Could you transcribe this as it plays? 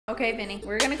Okay, Vinny,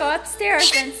 we're gonna go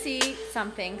upstairs and see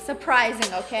something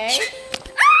surprising, okay?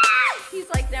 Ah! He's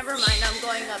like, never mind, I'm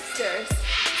going upstairs.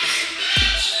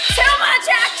 Too much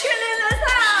action in this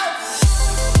house!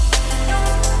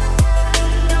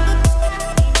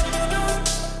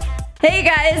 Hey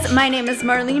guys, my name is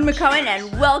Marlene McCohen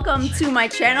and welcome to my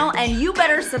channel, and you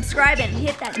better subscribe and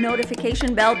hit that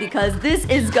notification bell because this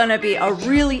is gonna be a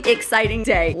really exciting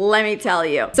day, let me tell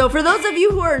you. So for those of you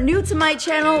who are new to my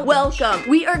channel, welcome.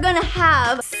 We are gonna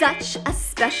have such a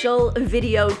special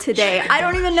video today. I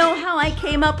don't even know how I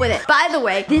came up with it. By the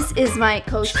way, this is my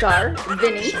co-star,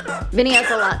 Vinny. Vinny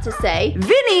has a lot to say.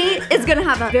 Vinny is gonna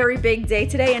have a very big day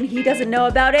today and he doesn't know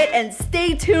about it, and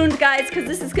stay tuned guys because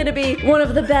this is gonna be one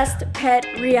of the best pet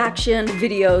reaction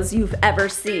videos you've ever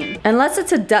seen. Unless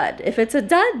it's a dud. If it's a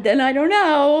dud, then I don't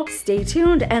know. Stay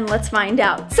tuned and let's find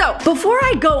out. So, before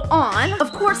I go on,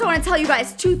 of course I want to tell you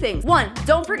guys two things. One,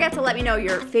 don't forget to let me know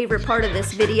your favorite part of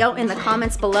this video in the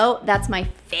comments below. That's my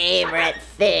favorite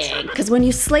thing. Because when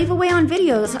you slave away on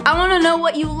videos, I want to know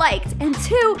what you liked. And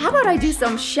two, how about I do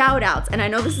some shout outs? And I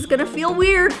know this is gonna feel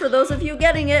weird for those of you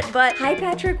getting it, but hi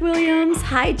Patrick Williams,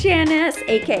 hi Janice,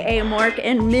 aka Mark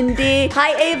and Mindy,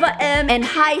 hi Ava M, and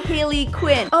hi Haley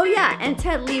Quinn. Oh yeah, and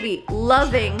Ted Levy,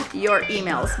 loving your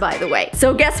emails by the way.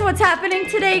 So guess what's happening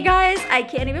today guys? I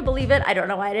can't even believe it. I don't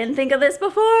know why I didn't think of this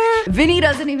before. Vinny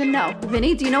doesn't even know.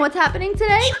 Vinny, do you know what's happening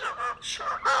today?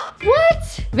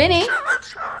 What? Vinny,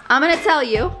 I'm gonna tell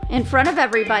you in front of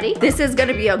everybody, this is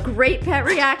gonna be a great pet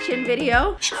reaction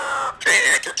video.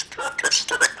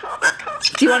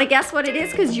 Do you wanna guess what it is?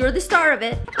 Because you're the star of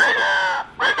it.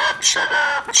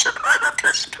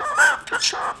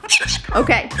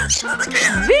 Okay.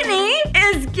 Vinny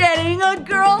is getting a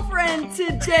girlfriend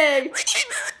today.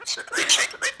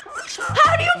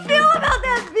 How do you feel about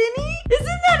that, Vinny?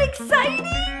 Isn't that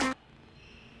exciting?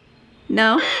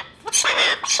 No?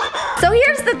 So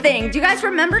here's the thing. Do you guys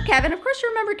remember Kevin? Of course you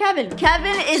remember Kevin.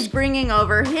 Kevin is bringing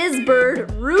over his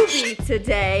bird, Ruby,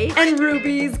 today. And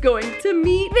Ruby's going to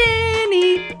meet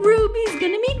Vinny. Ruby's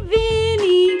gonna meet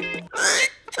Vinny.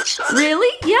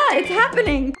 Really? Yeah, it's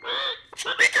happening.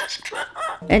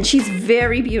 And she's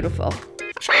very beautiful.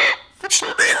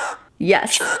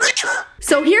 Yes.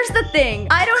 So here's the thing.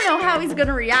 I don't know how he's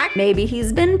gonna react. Maybe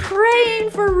he's been praying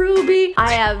for Ruby.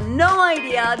 I have no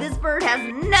idea. This bird has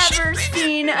never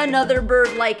seen another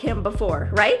bird like him before,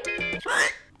 right?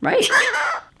 Right?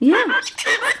 Yeah.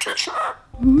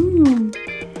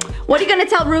 What are you gonna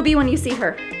tell Ruby when you see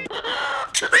her?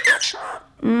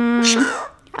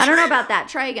 I don't know about that.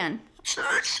 Try again.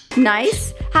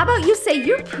 Nice. How about you say,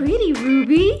 you're pretty,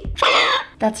 Ruby?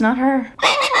 That's not her.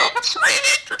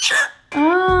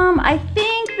 I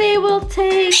think they will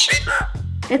take...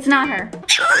 It's not her.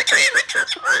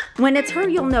 When it's her,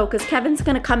 you'll know, because Kevin's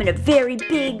gonna come in a very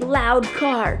big, loud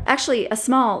car. Actually, a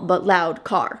small but loud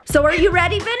car. So are you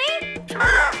ready, Vinny?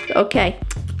 Okay.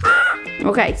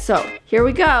 Okay, so here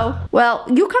we go. Well,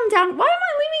 you come down. Why am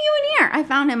I leaving you in here? I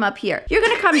found him up here. You're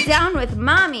gonna come down with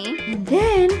mommy, and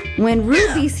then when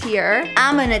Ruby's here,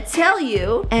 I'm gonna tell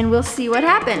you, and we'll see what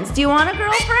happens. Do you want a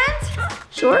girlfriend?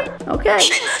 Sure? Okay.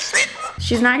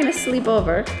 She's not gonna sleep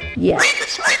over yet.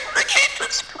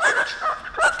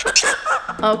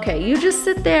 Okay, you just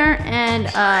sit there and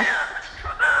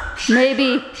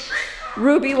maybe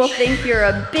Ruby will think you're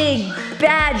a big,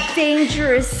 bad,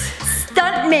 dangerous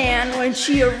stuntman when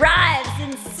she arrives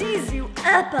and sees you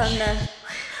up on the...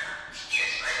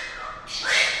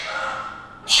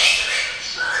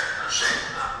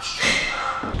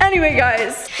 Anyway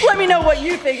guys, let me know what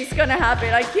you think is gonna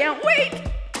happen. I can't wait.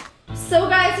 So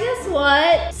guys, guess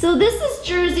what? So this is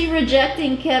Jersey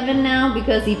rejecting Kevin now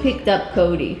because he picked up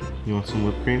Cody. You want some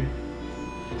whipped cream?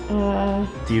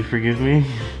 Do you forgive me?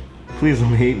 Please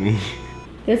don't hate me.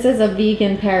 This is a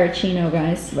vegan Parrochino,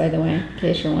 guys, by the way, in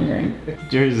case you're wondering.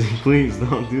 Jersey, please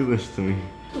don't do this to me.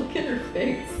 Look at her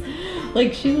face.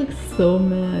 Like, she looks so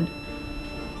mad.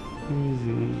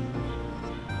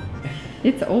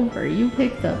 It's over. You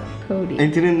picked up Cody. I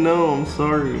didn't know. I'm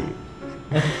sorry.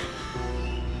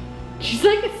 She's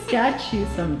like a statue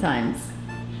sometimes.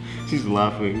 She's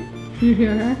laughing. You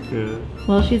hear her? Yeah.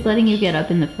 Well, she's letting you get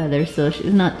up in the feathers, so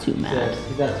she's not too mad. Yeah,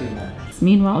 she's not too mad.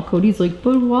 Meanwhile, Cody's like,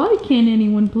 but why can't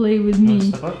anyone play with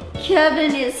me?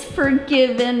 Kevin is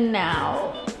forgiven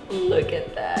now. Look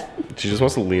at that. She just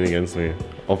wants to lean against me.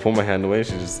 I'll pull my hand away.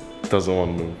 She just doesn't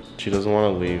want to move. She doesn't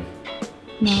want to leave.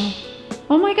 No.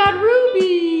 Oh my God,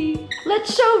 Ruby!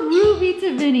 Let's show Ruby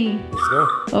to Vinny. Let's go.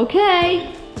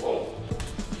 Okay.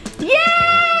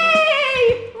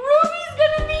 Yay! Ruby's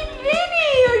gonna meet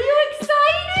Vinny! Are you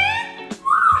excited?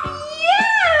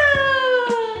 Yeah!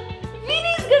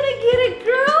 Vinny's gonna get a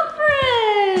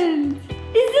girlfriend!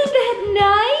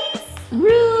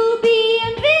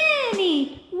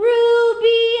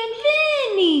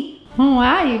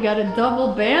 got a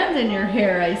double band in your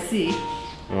hair, I see.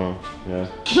 Oh, yeah.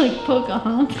 Like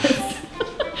Pocahontas.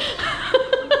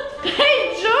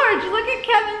 Hey, George, look at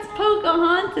Kevin's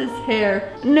Pocahontas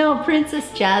hair. No,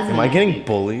 Princess Jasmine. Am I getting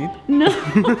bullied? No.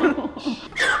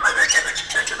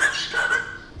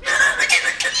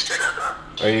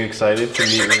 Are you excited to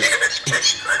meet me?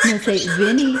 I'm gonna say,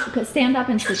 Vinny, stand up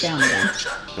and sit down again.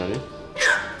 Ready?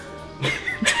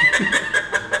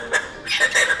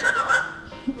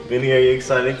 Vinny, are you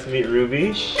excited to meet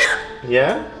Ruby?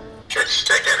 Yeah?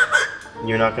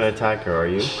 You're not gonna attack her, are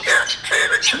you?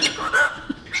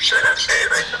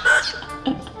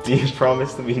 Do you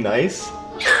promise to be nice?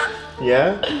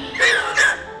 Yeah?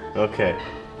 Okay.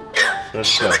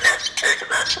 Let's go.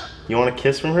 You want a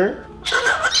kiss from her?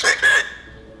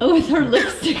 Oh, with her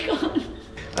lipstick on.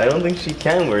 I don't think she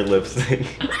can wear lipstick.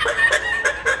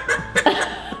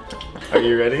 Are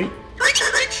you ready?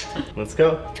 Let's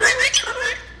go.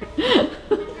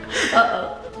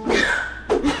 Uh-oh.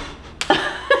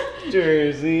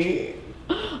 Jersey.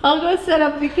 I'll go set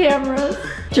up the cameras.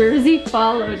 Jersey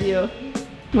followed you.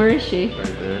 Where is she?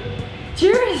 Right there.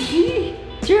 Jersey!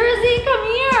 Jersey, come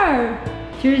here!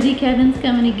 Jersey, Kevin's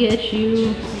coming to get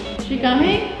you. Is she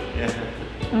coming? Yeah.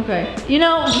 Okay. You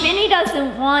know, Vinny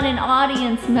doesn't want an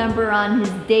audience member on his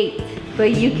date,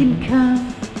 but you can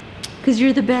come, because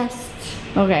you're the best.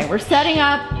 Okay, we're setting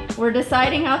up. We're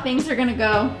deciding how things are gonna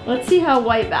go. Let's see how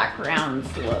white backgrounds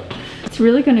look. It's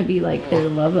really gonna be like their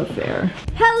love affair.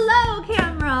 Hello,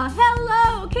 camera!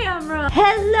 Hello, camera!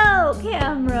 Hello,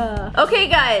 camera! Okay,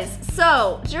 guys,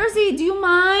 so, Jersey, do you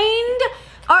mind?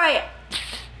 All right.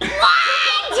 What?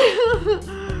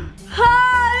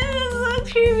 Hi, this is so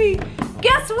creepy.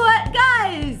 Guess what,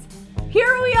 guys?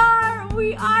 Here we are.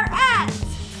 We are at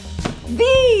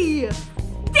the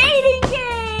dating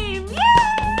game.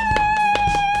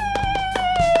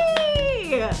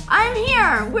 Yay! I'm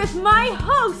here with my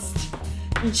host,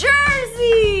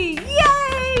 Jersey.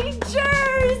 Yay,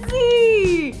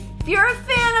 Jersey! If you're a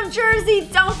fan of Jersey,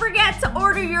 don't forget to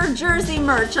order your Jersey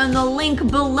merch on the link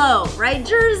below, right,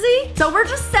 Jersey? So we're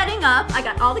just setting up. I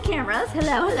got all the cameras.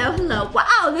 Hello, hello, hello.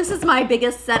 Wow, this is my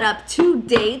biggest setup to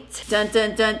date. Dun,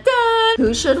 dun, dun, dun.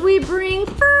 Who should we bring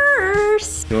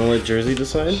first? You wanna let Jersey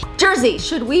decide? Jersey,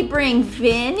 should we bring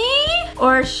Vinny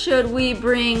or should we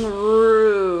bring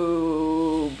Ruby?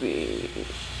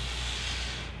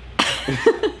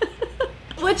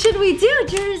 What should we do,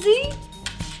 Jersey?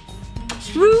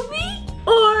 Ruby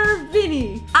or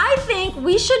Vinny? I think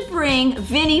we should bring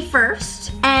Vinny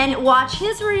first and watch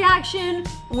his reaction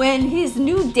when his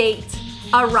new date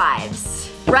arrives.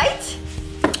 Right?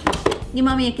 Give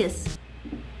mommy a kiss.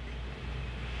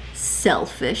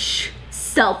 Selfish.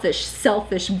 Selfish,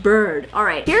 selfish bird. All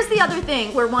right, here's the other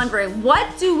thing. We're wondering,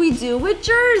 what do we do with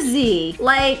Jersey?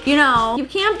 Like, you know, you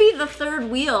can't be the third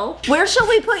wheel. Where shall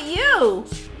we put you?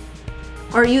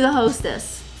 Or are you the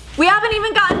hostess? We haven't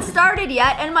even gotten started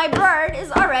yet and my bird is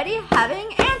already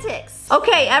having antics.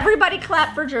 Okay, everybody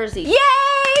clap for Jersey. Yay,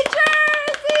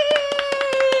 Jersey!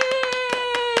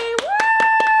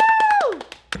 Woo!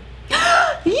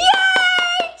 Yay,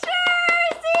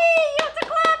 Jersey! You have to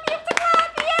clap, you have to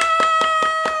clap,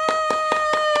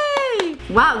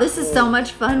 yay! Wow, this is so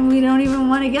much fun, we don't even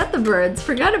want to get the birds.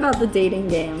 Forget about the dating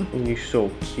game. You're so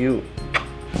cute.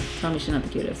 Tell me she's not the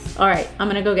cutest. All right, I'm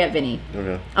gonna go get Vinny.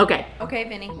 Okay. Okay. Okay,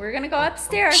 Vinny, we're gonna go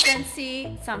upstairs and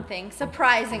see something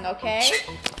surprising, okay?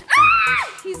 Ah!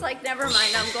 He's like, never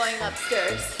mind, I'm going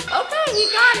upstairs. Okay, he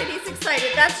got it, he's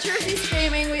excited. That's Jersey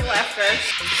screaming, we left her.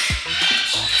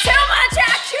 Too much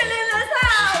action in this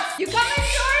house! You coming,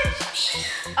 George?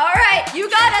 All right, you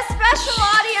got a special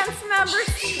audience member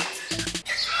seat.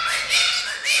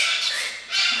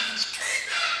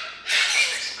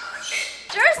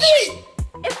 Jersey!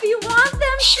 If you want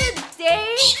them to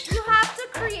date, you have to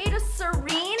create a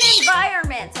serene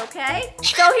environment, okay?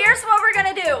 So here's what we're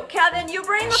gonna do. Kevin, you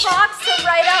bring the box to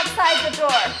right outside the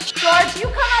door. George, you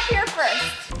come up here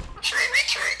first.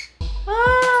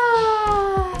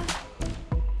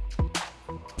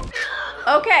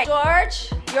 Okay,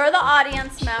 George, you're the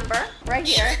audience member, right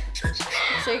here.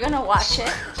 So you're gonna watch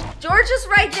it. George is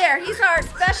right there. He's our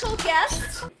special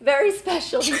guest. Very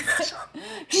special. He's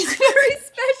very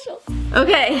special.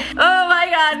 Okay. Oh my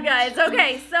God, guys.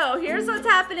 Okay, so here's what's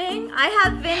happening. I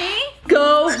have Vinny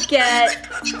go get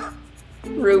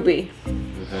Ruby.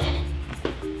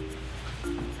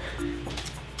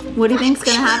 What do you think's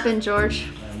gonna happen, George? I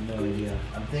have no idea.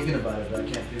 I'm thinking about it, but I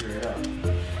can't figure it out.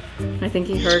 I think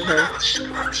he heard her.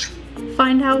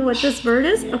 Find out what this bird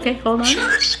is? Okay, hold on.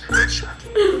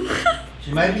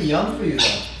 She might be young for you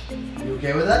though. You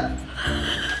okay with that?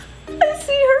 I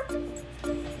see her.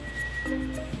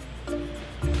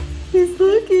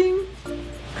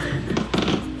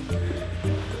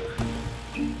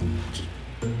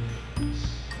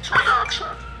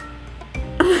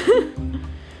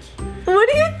 What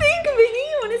do you think, Vinny?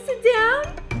 You want to sit down?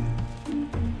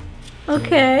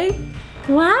 Okay.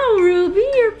 Wow, Ruby,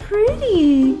 you're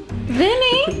pretty.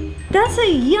 Vinny, that's a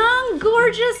young,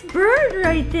 gorgeous bird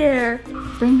right there.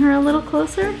 Bring her a little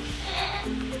closer.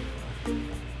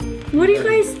 What do you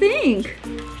guys think?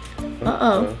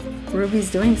 Uh-oh, Ruby's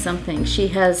doing something. She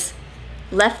has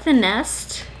left the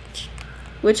nest,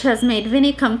 which has made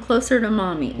Vinny come closer to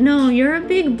mommy. No, you're a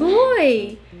big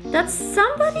boy. That's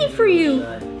somebody for you.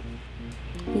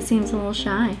 He seems a little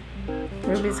shy.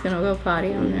 Ruby's gonna go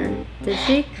potty on there. Did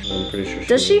she? I'm pretty sure she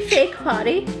Does she fake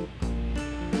potty?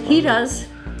 He does.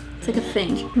 It's like a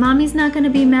thing. Mommy's not gonna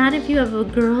be mad if you have a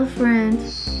girlfriend.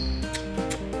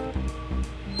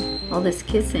 All this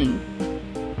kissing.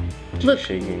 Look.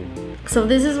 Shaking. So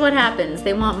this is what happens.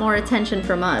 They want more attention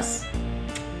from us.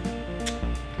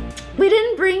 We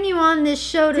didn't bring you on this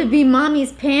show to be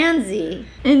mommy's pansy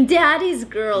and daddy's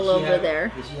girl over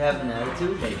there. Does she have an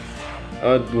attitude?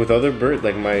 With other birds,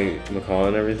 like my Macaw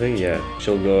and everything, yeah.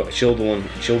 She'll be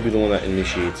the one that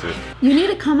initiates it. You need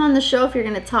to come on the show if you're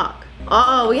gonna talk. Uh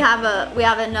oh, we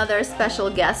have another special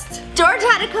guest. George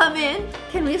had to come in.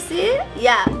 Can we see it?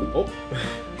 Yeah. Oh.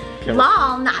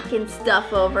 Lol, knocking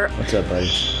stuff over. What's up, buddy?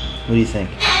 What do you think?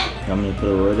 You want me to put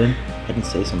a word in? I can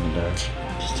say something to her.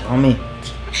 Just tell me.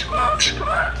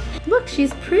 Look,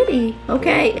 she's pretty.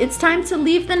 Okay, it's time to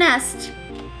leave the nest.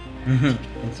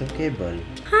 It's okay, buddy.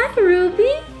 Hi,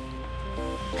 Ruby.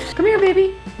 Come here,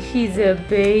 baby. She's a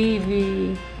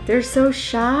baby. They're so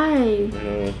shy. I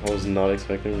know, I was not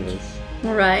expecting this.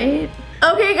 Right?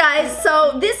 Okay guys,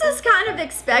 so this is kind of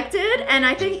expected, and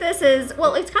I think this is,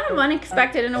 well, it's kind of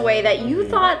unexpected in a way that you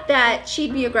thought that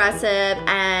she'd be aggressive,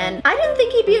 and I didn't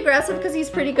think he'd be aggressive because he's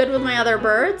pretty good with my other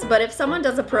birds, but if someone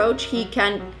does approach,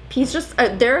 he's just,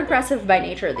 they're aggressive by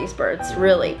nature, these birds,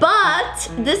 really.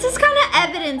 But this is kind of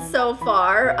evidence so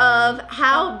far of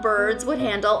how birds would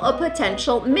handle a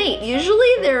potential mate. Usually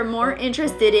they're more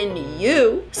interested in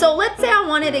you. So let's say I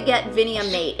wanted to get Vinny a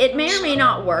mate. It may or may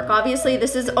not work. Obviously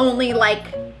this is only like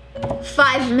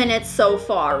 5 minutes so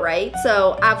far, right?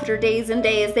 So after days and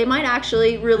days, they might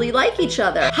actually really like each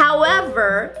other.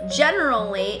 However,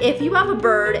 generally, if you have a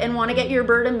bird and want to get your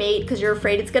bird a mate because you're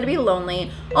afraid it's going to be lonely,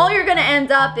 all you're going to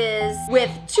end up is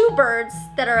with 2 birds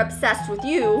that are obsessed with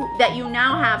you that you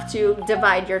now have to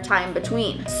divide your time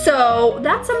between. So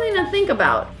that's something to think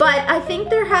about. But I think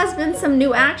there has been some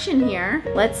new action here.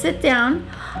 Let's sit down.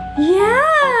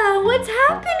 Yeah, what's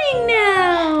happening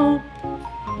now?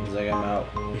 It's like I'm out.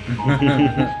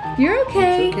 You're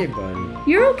okay. It's okay, buddy.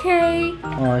 You're okay.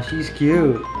 Oh, she's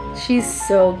cute. She's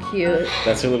so cute.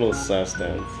 That's her little sass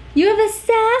dance. You have a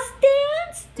sass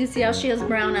dance? Do you see how she has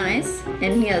brown eyes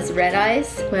and he has red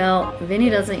eyes? Well, Vinny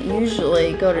doesn't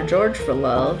usually go to George for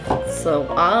love, so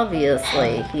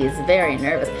obviously he's very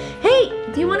nervous. Hey,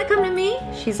 do you want to come to me?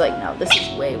 She's like, no, this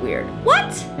is way weird.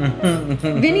 What?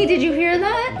 Vinny, did you hear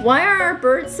that? Why are our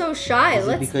birds so shy? Is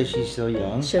it because she's so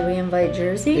young? Should we invite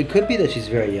Jersey? It could be that she's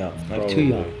very young, like too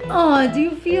young. Oh, do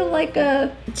you feel like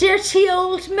a dirty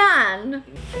old man?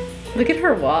 Look at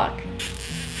her walk.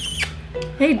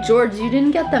 Hey, George, you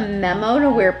didn't get the memo to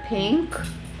wear pink?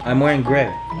 I'm wearing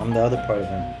gray. I'm the other part of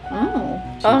him.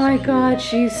 Oh my God,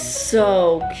 she's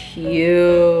so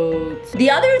cute.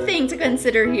 The other thing to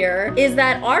consider here is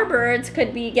that our birds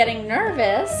could be getting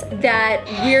nervous that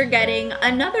we're getting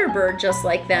another bird just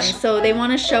like them, so they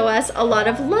want to show us a lot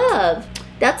of love.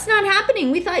 That's not happening.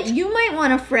 We thought you might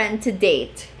want a friend to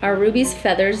date. Are Ruby's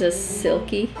feathers as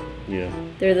silky? Yeah.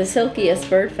 They're the silkiest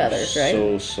bird feathers, right?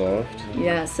 So soft.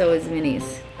 Yeah, so is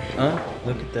Vinny's. Huh?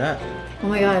 Look at that. Oh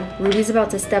my God, Ruby's about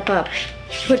to step up.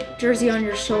 Put Jersey on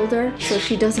your shoulder so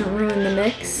she doesn't ruin the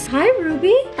mix. Hi,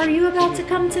 Ruby. Are you about to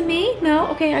come to me? No?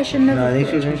 Okay, I shouldn't have. No, I think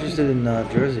she was interested in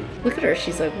Jersey. Look at her.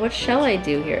 She's like, what shall I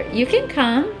do here? You can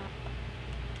come.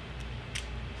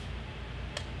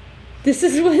 This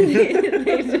is what they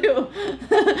do.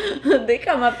 They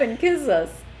come up and kiss us.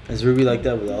 Is Ruby like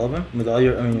that with all of them? With all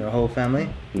your whole family?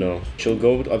 No. She'll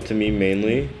go up to me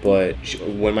mainly, but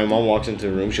when my mom walks into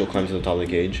the room, she'll climb to the top of the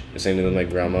cage. The same thing with my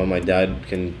grandma. My dad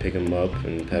can pick him up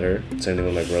and pet her. Same thing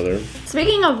with my brother.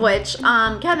 Speaking of which,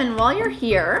 Kevin, while you're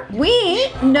here,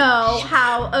 we know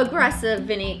how aggressive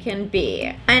Vinny can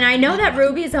be. And I know that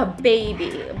Ruby's a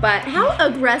baby, but how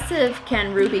aggressive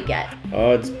can Ruby get?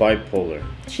 It's bipolar.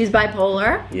 She's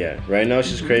bipolar? Yeah. Right now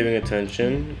she's craving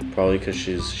attention, probably because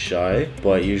she's shy.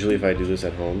 But usually if I do this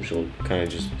at home, she'll kind of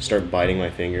just start biting my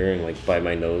finger and like bite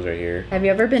my nose right here. Have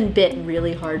you ever been bit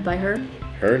really hard by her?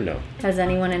 Her? No. Has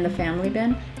anyone in the family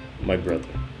been? My brother.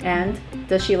 And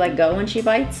does she let go when she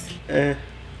bites?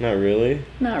 Not really.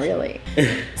 Not really.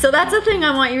 So that's the thing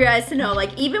I want you guys to know.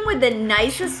 Like, even with the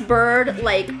nicest bird,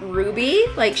 like Ruby,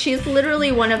 like she's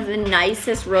literally one of the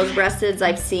nicest rose-breasteds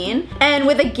I've seen. And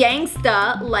with a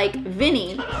gangsta like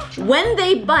Vinny, when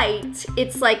they bite,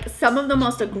 it's like some of the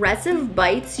most aggressive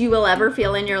bites you will ever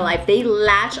feel in your life. They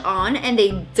latch on and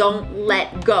they don't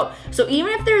let go. So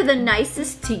even if they're the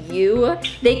nicest to you,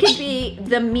 they can be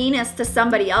the meanest to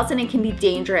somebody else, and it can be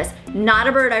dangerous. Not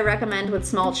a bird I recommend with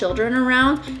small children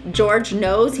around. George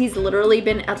knows. He's literally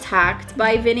been attacked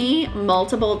by Vinny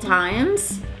multiple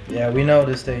times. Yeah, we know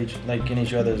this stage, like in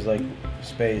each other's like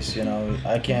space, you know.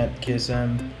 I can't kiss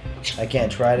him. I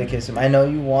can't try to kiss him. I know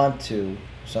you want to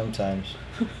sometimes.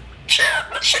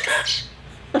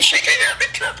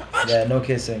 Yeah, no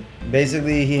kissing.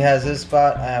 Basically, he has his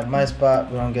spot, I have my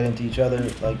spot. We don't get into each other,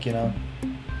 like, you know.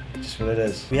 Just what it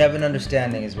is. We have an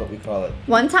understanding is what we call it.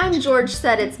 One time George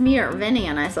said it's me or Vinny,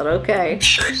 and I said okay.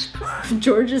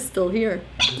 George is still here.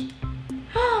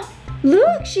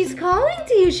 Look, she's calling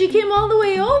to you. She came all the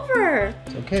way over.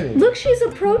 It's okay, baby. Look, she's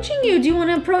approaching you. Do you want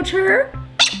to approach her?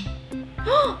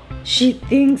 She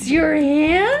thinks you're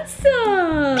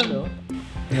handsome.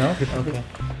 No? Okay.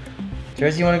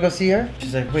 Jersey, you want to go see her?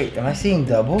 She's like, wait, am I seeing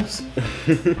doubles?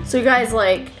 So you guys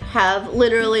like have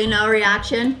literally no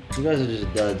reaction? You guys are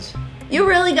just duds. You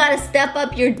really gotta step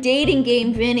up your dating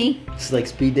game, Vinny. It's like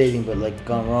speed dating, but like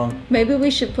gone wrong. Maybe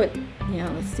we should put, yeah,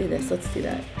 let's do this, let's do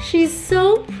that. She's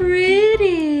so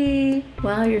pretty.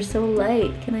 Wow, you're so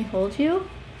light. Can I hold you?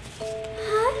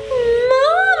 Hi,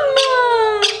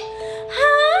 Mama.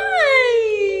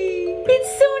 Hi.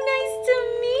 It's so nice to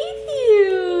meet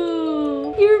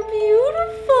you. You're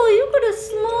beautiful. You got a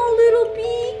small little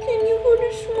beak and you got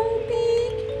a small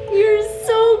beak. You're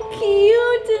so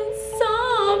cute and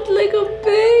soft like a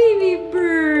baby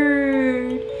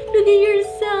bird. Look at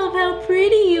yourself, how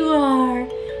pretty you are.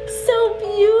 So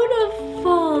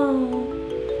beautiful.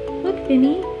 Look,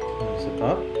 Vinny. Step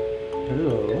up.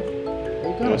 Hello.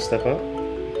 Where you You wanna step up?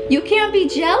 You can't be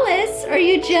jealous. Are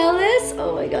you jealous?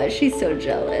 Oh my gosh, she's so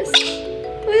jealous.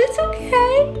 But it's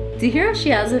okay. Do you hear how she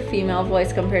has a female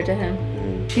voice compared to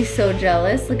him? She's so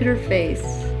jealous. Look at her face.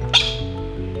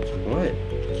 What?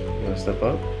 You wanna step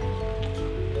up?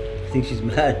 I think she's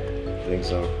mad. I think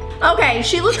so. Okay,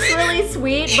 she looks really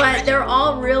sweet, but they're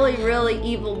all really, really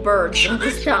evil birds. I'm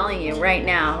just telling you right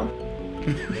now.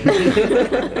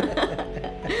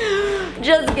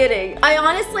 Just kidding. I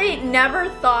honestly never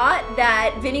thought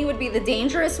that Vinny would be the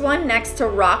dangerous one next to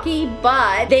Rocky,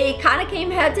 but they kind of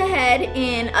came head to head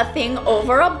in a thing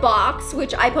over a box,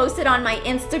 which I posted on my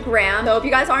Instagram. So if you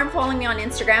guys aren't following me on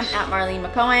Instagram, at Marlene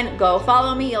McCohen, go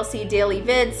follow me. You'll see daily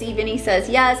vids, see Vinny says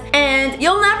yes, and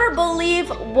you'll never believe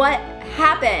what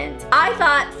happened. I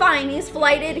thought, fine, he's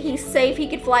flighted, he's safe, he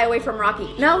could fly away from Rocky.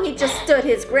 No, he just stood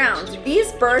his ground.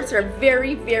 These birds are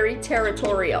very, very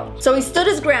territorial. So he stood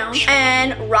his ground,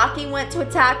 and Rocky went to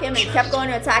attack him and kept going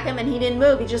to attack him, and he didn't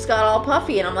move. He just got all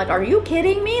puffy, and I'm like, are you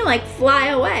kidding me? Like, fly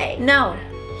away. No,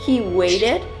 he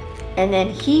waited, and then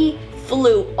he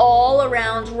flew all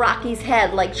around Rocky's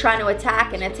head, like trying to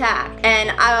attack and attack. And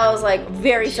I was like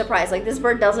very surprised. Like, this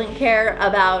bird doesn't care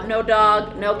about no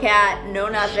dog, no cat, no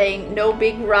nothing, no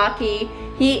big Rocky.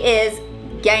 He is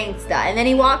gangsta. And then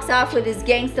he walks off with his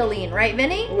gangsta lean, right,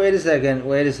 Vinny? Wait a second,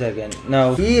 wait a second.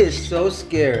 No, he is so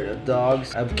scared of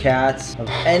dogs, of cats, of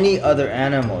any other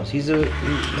animals. He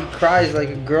cries like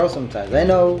a girl sometimes. I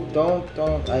know, don't.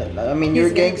 I mean, you're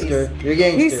a gangster. You're a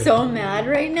gangster. He's so mad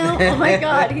right now. Oh my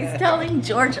God, he's telling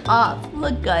George off.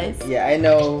 Look, guys. Yeah, I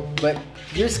know, but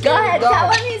you're Go scared ahead, of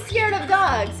dogs. tell him he's scared of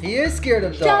dogs. He is scared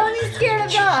of dogs. Tell him he's scared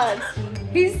of dogs.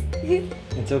 He's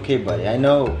It's okay, buddy. I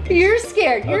know. You're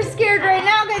scared. You're Okay. scared right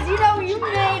now because you know you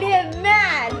made him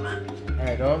mad.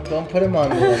 Alright, don't put him on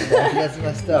me like that. That's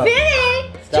messed up.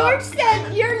 Vinny, Stop. George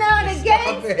said you're not a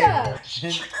Stop it.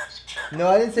 gangster. No,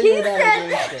 I didn't say He you're not a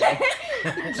said,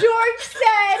 gangster. George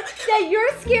said that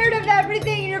you're scared of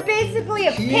everything and you're basically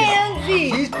a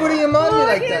pansy. She's putting him on me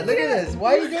like Look that. at Look at you. this.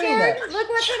 Why are you doing Scared? that? Look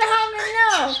what's gonna happen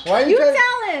now. Why are you trying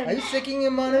tell him. Are you sicking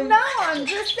him on him? No, I'm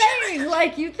just saying.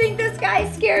 Like, you think this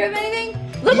guy's scared of anything?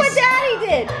 Look what He's-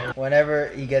 Daddy did. Whenever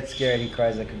he gets scared, he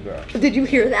cries like a girl. Did you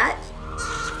hear that?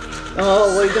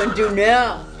 Oh, what are you gonna do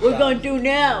now? What are you gonna do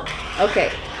now? Okay,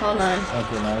 hold on.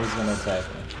 Okay, now he's gonna attack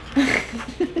me.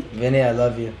 Vinny, I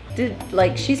love you. Did,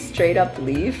 like, she straight up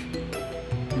leave?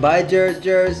 Bye, Jers.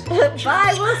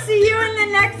 Bye, we'll see you in the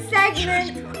next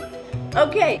segment.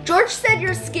 Okay, George said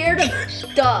you're scared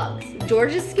of dogs.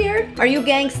 George is scared? Are you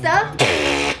gangsta?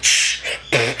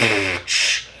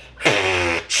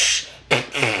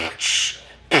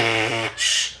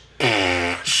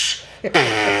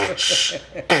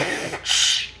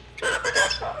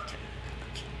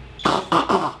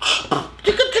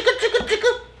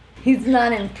 He's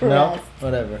not No? impressed.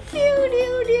 Whatever. Do.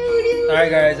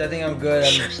 Alright guys, I think I'm good.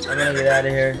 I'm gonna get out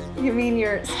of here. You mean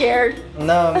you're scared?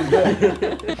 No, I'm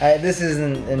good. This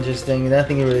isn't interesting.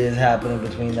 Nothing really is happening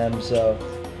between them, so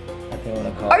I think I'm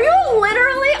gonna call. Are you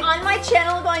literally on my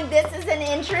channel going, this is an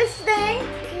interesting?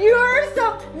 You're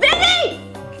so... Vinny!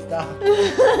 Stop.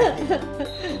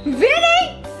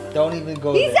 Vinny! Don't even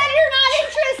go He there. said you're not I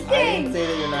interesting! didn't say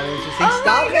that you're not interesting. Oh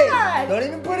Stop my it! God. Don't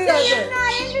even put it He out said there.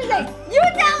 you're not interesting! You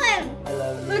tell him! I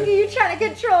love you. Look at you trying to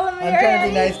control him in I'm your trying to head.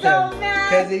 be nice He's to so him, mad.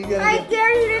 'cause he's gonna I get-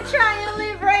 dare you to try and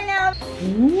leave right now.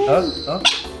 Oh,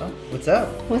 what's up?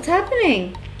 What's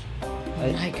happening?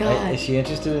 Oh my God. Is she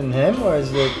interested in him or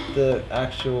is it the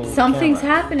actual Something's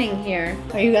camera? happening here.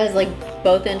 Are you guys like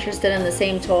both interested in the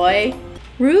same toy?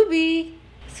 Ruby,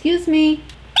 excuse me.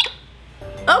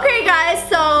 Okay guys,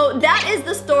 so that is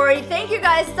the story. Thank you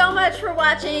guys so much for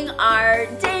watching our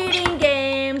dating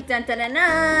game. Dun, dun, dun,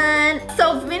 dun.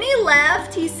 So Vinny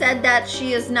left. He said that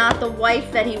she is not the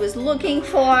wife that he was looking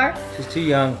for. She's too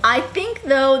young. I think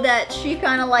though that she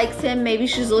kind of likes him. Maybe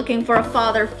she's looking for a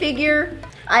father figure.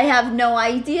 I have no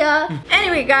idea.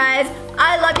 Anyway guys,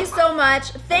 I love you so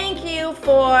much. Thank you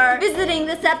for visiting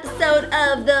this episode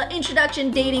of the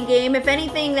introduction dating game. If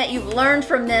anything that you've learned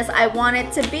from this, I want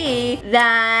it to be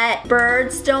that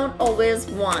birds don't always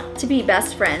want to be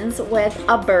best friends with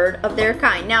a bird of their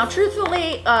kind. Now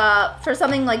truthfully, for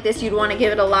something like this, you'd want to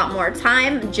give it a lot more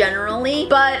time generally,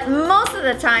 but most of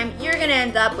the time you're gonna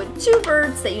end up with two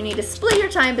birds that you need to split your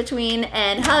time between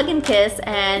and hug and kiss,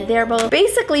 and they're both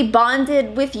basically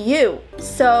bonded with you.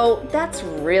 So that's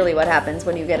really what happens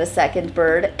when you get a second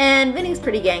bird, and Vinny's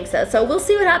pretty gangsta, so we'll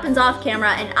see what happens off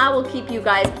camera and I will keep you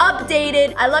guys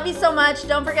updated. I love you so much.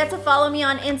 Don't forget to follow me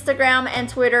on Instagram and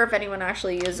Twitter if anyone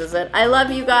actually uses it. I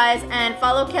love you guys, and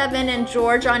follow Kevin and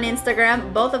George on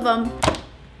Instagram, both of them.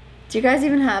 Do you guys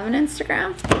even have an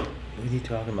Instagram? What are you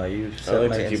talking about? You I set like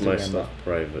my to keep my Instagram stuff up.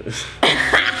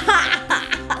 private.